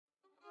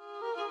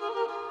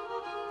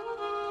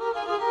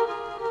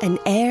An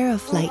Air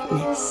of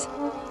Lightness.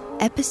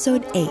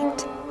 Episode 8,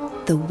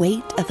 The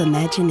Weight of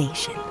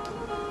Imagination.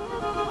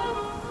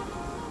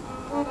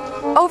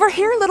 Over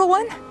here, little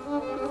one.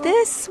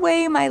 This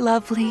way, my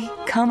lovely.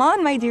 Come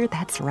on, my dear,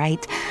 that's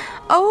right.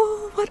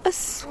 Oh, what a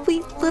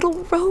sweet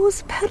little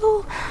rose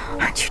petal.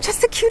 Aren't you just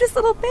the cutest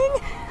little thing?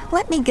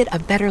 Let me get a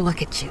better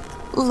look at you.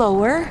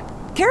 Lower.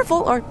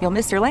 Careful, or you'll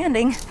miss your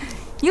landing.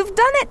 You've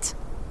done it.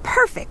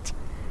 Perfect.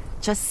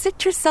 Just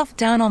sit yourself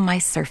down on my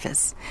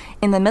surface.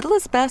 In the middle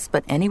is best,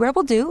 but anywhere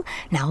will do.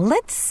 Now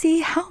let's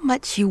see how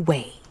much you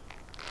weigh.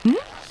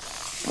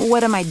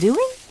 What am I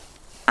doing?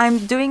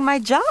 I'm doing my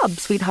job,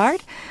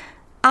 sweetheart.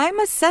 I'm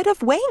a set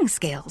of weighing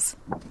scales.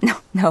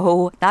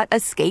 No, not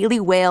a scaly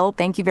whale,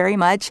 thank you very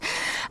much.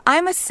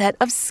 I'm a set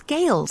of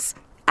scales.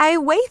 I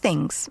weigh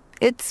things.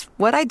 It's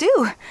what I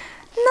do.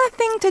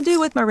 Nothing to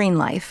do with marine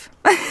life.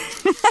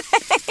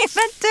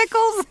 That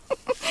tickles.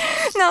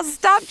 Now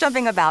stop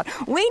jumping about.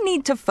 We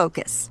need to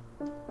focus.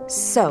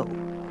 So,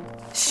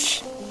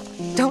 shh.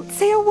 Don't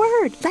say a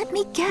word. Let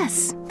me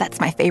guess. That's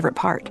my favorite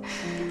part.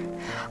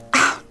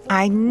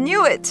 I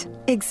knew it.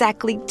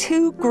 Exactly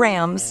 2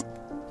 grams.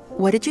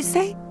 What did you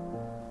say?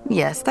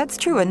 Yes, that's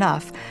true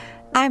enough.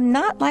 I'm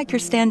not like your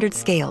standard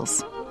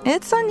scales.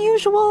 It's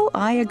unusual,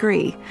 I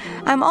agree.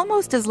 I'm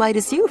almost as light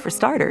as you, for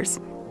starters.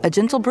 A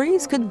gentle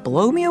breeze could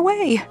blow me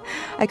away.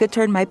 I could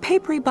turn my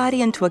papery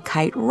body into a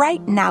kite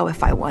right now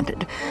if I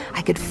wanted.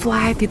 I could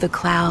fly through the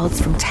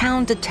clouds from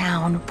town to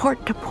town,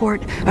 port to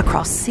port,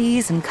 across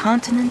seas and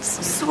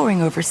continents,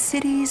 soaring over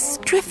cities,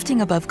 drifting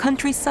above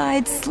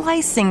countryside,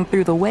 slicing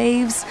through the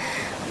waves.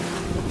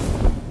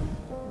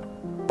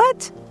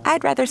 But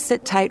I'd rather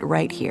sit tight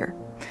right here.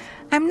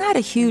 I'm not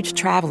a huge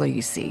traveler,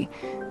 you see.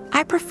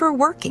 I prefer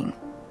working.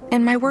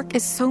 And my work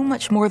is so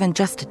much more than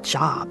just a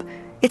job.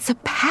 It's a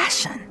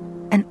passion.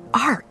 An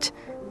art,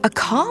 a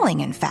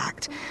calling, in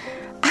fact.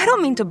 I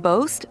don't mean to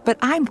boast, but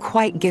I'm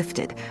quite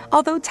gifted.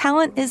 Although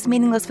talent is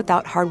meaningless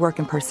without hard work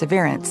and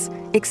perseverance,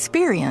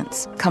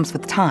 experience comes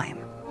with time.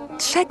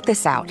 Check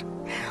this out.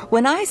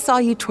 When I saw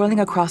you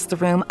twirling across the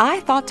room, I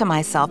thought to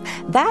myself,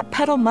 that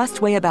petal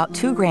must weigh about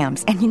 2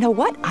 grams. And you know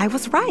what? I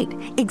was right.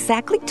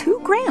 Exactly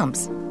 2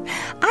 grams.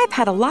 I've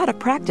had a lot of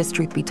practice,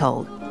 truth be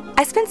told.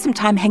 I spent some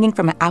time hanging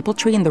from an apple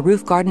tree in the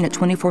roof garden at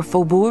 24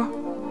 Faubourg.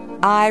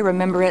 I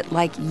remember it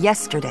like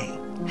yesterday.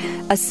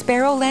 A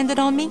sparrow landed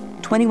on me,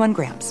 21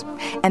 grams.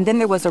 And then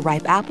there was a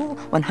ripe apple,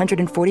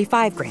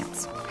 145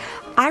 grams.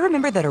 I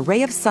remember that a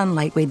ray of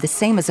sunlight weighed the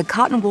same as a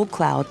cotton wool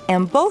cloud,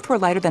 and both were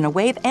lighter than a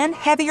wave and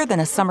heavier than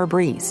a summer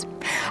breeze.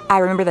 I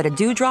remember that a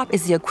dewdrop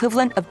is the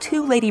equivalent of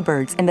 2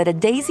 ladybirds, and that a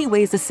daisy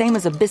weighs the same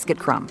as a biscuit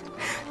crumb.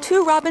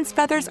 2 robin's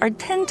feathers are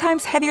 10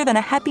 times heavier than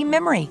a happy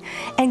memory.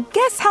 And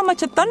guess how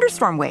much a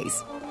thunderstorm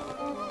weighs?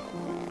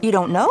 You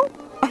don't know?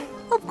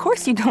 Of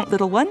course you don't,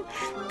 little one.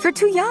 You're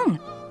too young.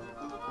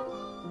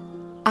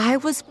 I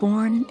was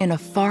born in a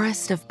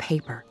forest of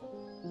paper.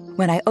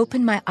 When I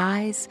opened my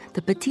eyes,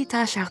 the petit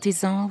taches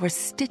artisans were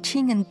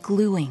stitching and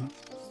gluing.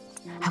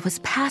 I was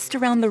passed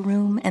around the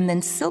room, and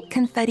then silk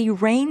confetti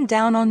rained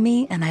down on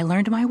me, and I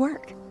learned my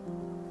work.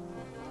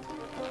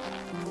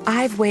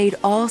 I've weighed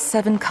all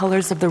 7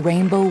 colors of the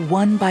rainbow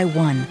one by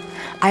one.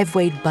 I've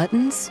weighed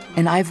buttons,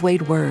 and I've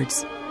weighed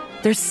words.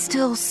 There's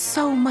still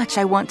so much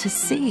I want to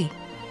see.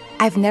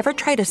 I've never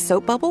tried a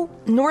soap bubble,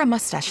 nor a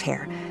mustache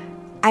hair.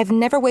 I've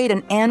never weighed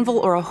an anvil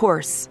or a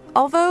horse,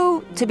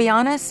 although, to be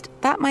honest,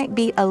 that might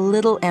be a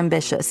little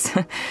ambitious.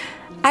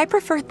 I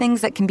prefer things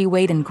that can be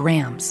weighed in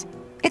grams.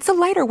 It's a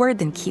lighter word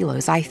than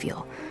kilos, I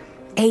feel.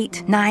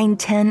 8, 9,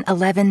 10,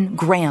 11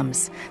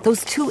 grams.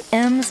 Those 2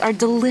 M's are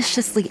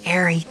deliciously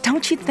airy,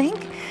 don't you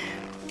think?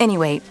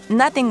 Anyway,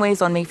 nothing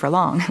weighs on me for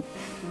long.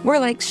 We're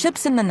like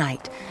ships in the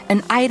night.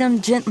 An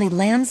item gently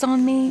lands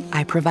on me,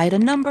 I provide a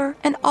number,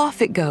 and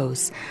off it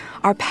goes.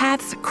 Our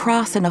paths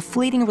cross in a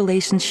fleeting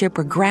relationship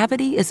where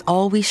gravity is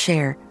all we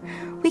share.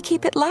 We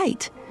keep it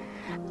light.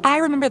 I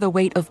remember the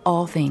weight of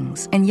all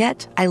things, and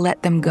yet I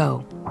let them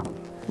go.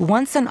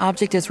 Once an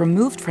object is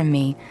removed from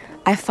me,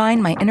 I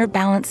find my inner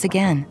balance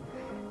again.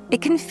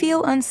 It can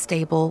feel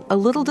unstable, a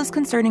little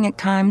disconcerting at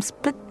times,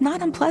 but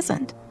not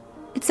unpleasant.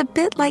 It's a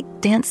bit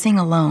like dancing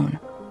alone.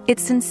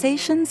 Its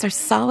sensations are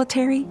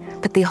solitary,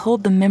 but they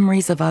hold the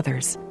memories of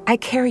others. I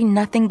carry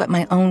nothing but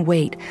my own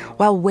weight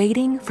while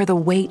waiting for the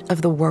weight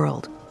of the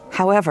world.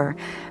 However,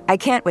 I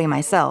can't weigh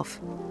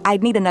myself.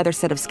 I'd need another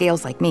set of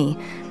scales like me.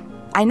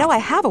 I know I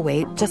have a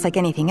weight, just like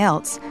anything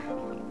else.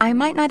 I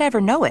might not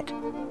ever know it,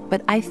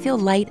 but I feel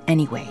light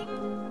anyway.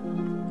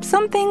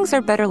 Some things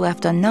are better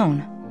left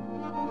unknown.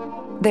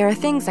 There are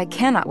things I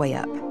cannot weigh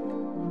up.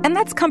 And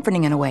that's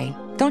comforting in a way,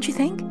 don't you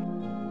think?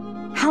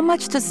 How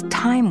much does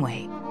time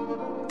weigh?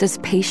 Does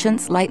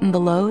patience lighten the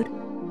load?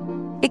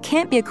 It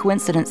can't be a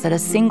coincidence that a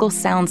single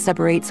sound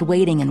separates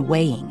waiting and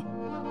weighing.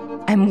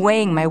 I'm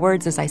weighing my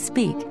words as I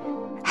speak.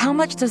 How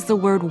much does the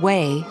word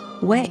weigh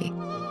weigh?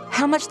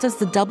 How much does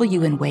the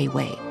W in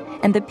weigh?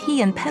 And the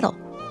P in pedal?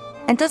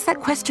 And does that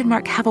question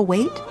mark have a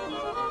weight?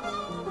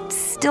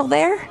 Still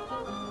there?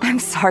 I'm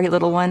sorry,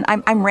 little one.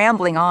 I'm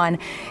rambling on.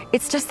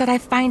 It's just that I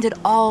find it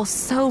all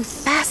so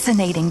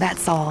fascinating,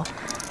 that's all.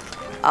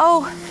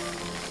 Oh,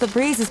 the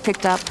breeze has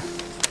picked up.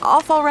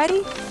 Off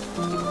already?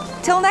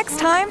 Till next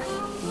time.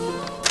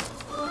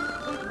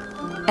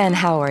 And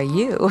how are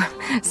you?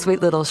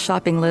 Sweet little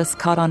shopping list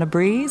caught on a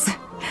breeze?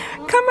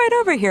 Come right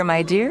over here,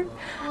 my dear.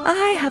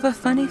 I have a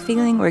funny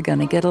feeling we're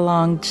gonna get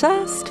along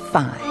just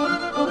fine.